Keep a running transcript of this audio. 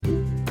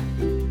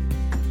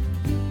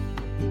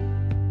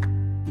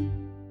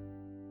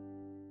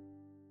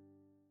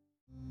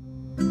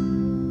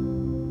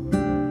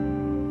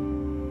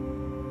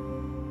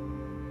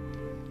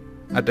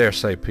I dare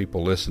say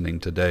people listening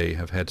today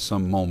have had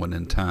some moment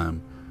in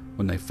time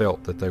when they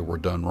felt that they were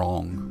done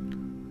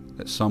wrong,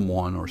 that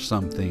someone or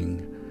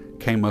something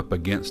came up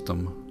against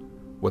them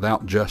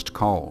without just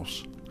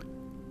cause,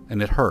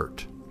 and it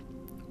hurt.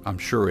 I'm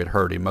sure it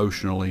hurt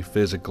emotionally,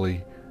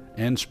 physically,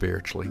 and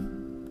spiritually.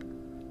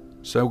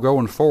 So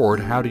going forward,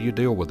 how do you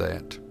deal with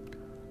that?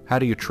 How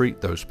do you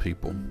treat those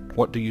people?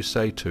 What do you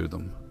say to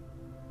them?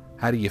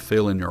 How do you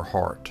feel in your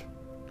heart?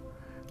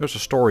 There's a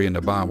story in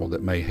the Bible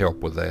that may help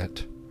with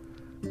that.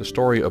 The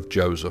story of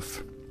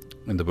Joseph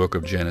in the book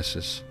of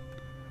Genesis.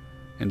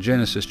 In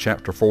Genesis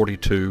chapter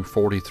 42,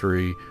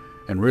 43,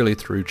 and really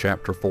through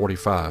chapter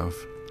 45,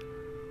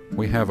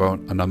 we have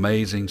an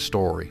amazing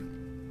story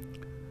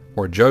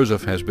where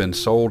Joseph has been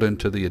sold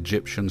into the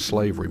Egyptian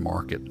slavery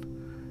market,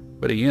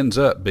 but he ends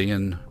up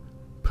being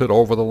put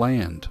over the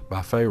land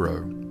by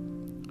Pharaoh.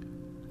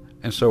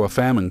 And so a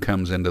famine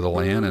comes into the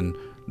land, and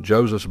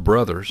Joseph's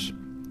brothers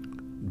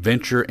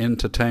venture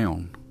into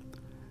town,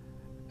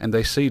 and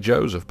they see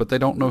Joseph, but they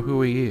don't know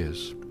who he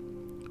is.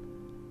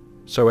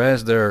 So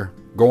as they're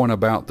going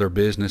about their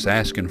business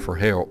asking for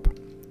help,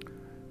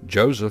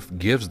 Joseph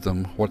gives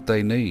them what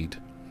they need.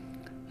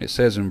 It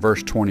says in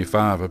verse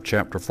 25 of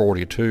chapter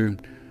 42,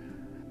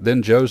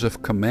 "Then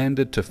Joseph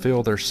commanded to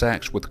fill their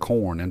sacks with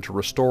corn, and to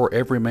restore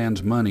every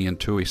man's money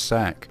into his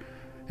sack,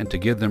 and to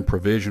give them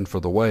provision for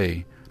the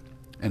way,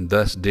 and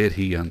thus did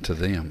he unto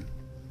them."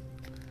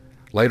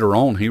 Later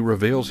on, he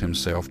reveals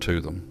himself to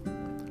them.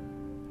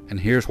 And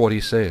here's what he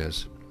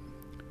says.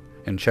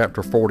 In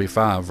chapter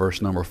 45,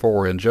 verse number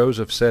 4, "And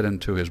Joseph said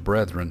unto his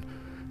brethren,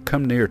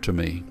 Come near to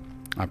me,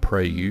 I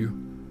pray you.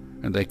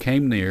 And they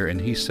came near, and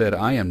he said,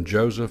 I am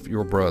Joseph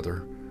your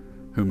brother,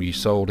 whom ye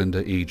sold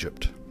into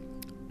Egypt.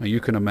 Now you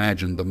can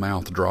imagine the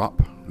mouth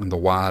drop and the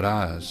wide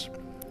eyes,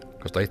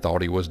 because they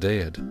thought he was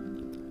dead.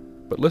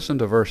 But listen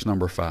to verse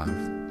number 5.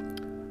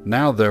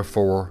 "Now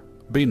therefore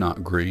be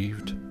not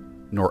grieved,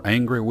 nor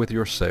angry with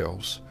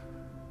yourselves,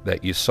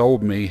 that ye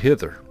sold me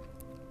hither.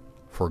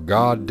 For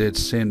God did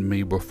send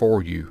me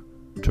before you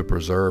to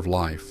preserve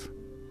life."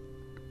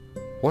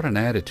 What an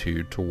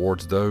attitude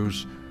towards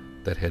those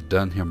that had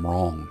done him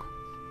wrong.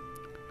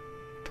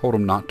 Told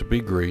them not to be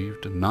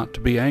grieved and not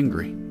to be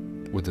angry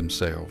with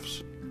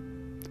themselves.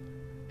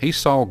 He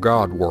saw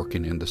God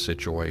working in the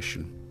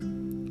situation.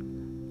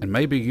 And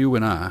maybe you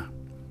and I,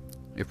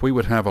 if we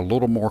would have a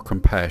little more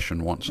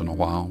compassion once in a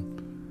while,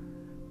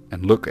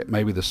 and look at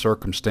maybe the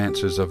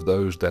circumstances of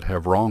those that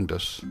have wronged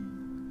us,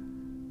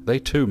 they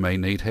too may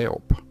need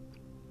help.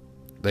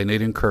 They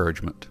need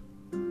encouragement.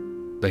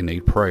 They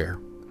need prayer.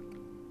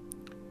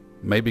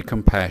 Maybe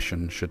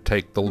compassion should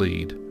take the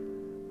lead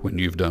when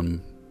you've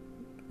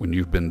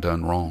been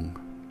done wrong.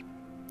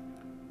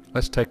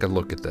 Let's take a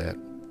look at that.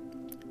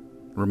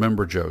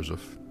 Remember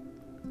Joseph.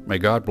 May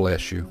God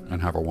bless you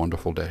and have a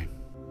wonderful day.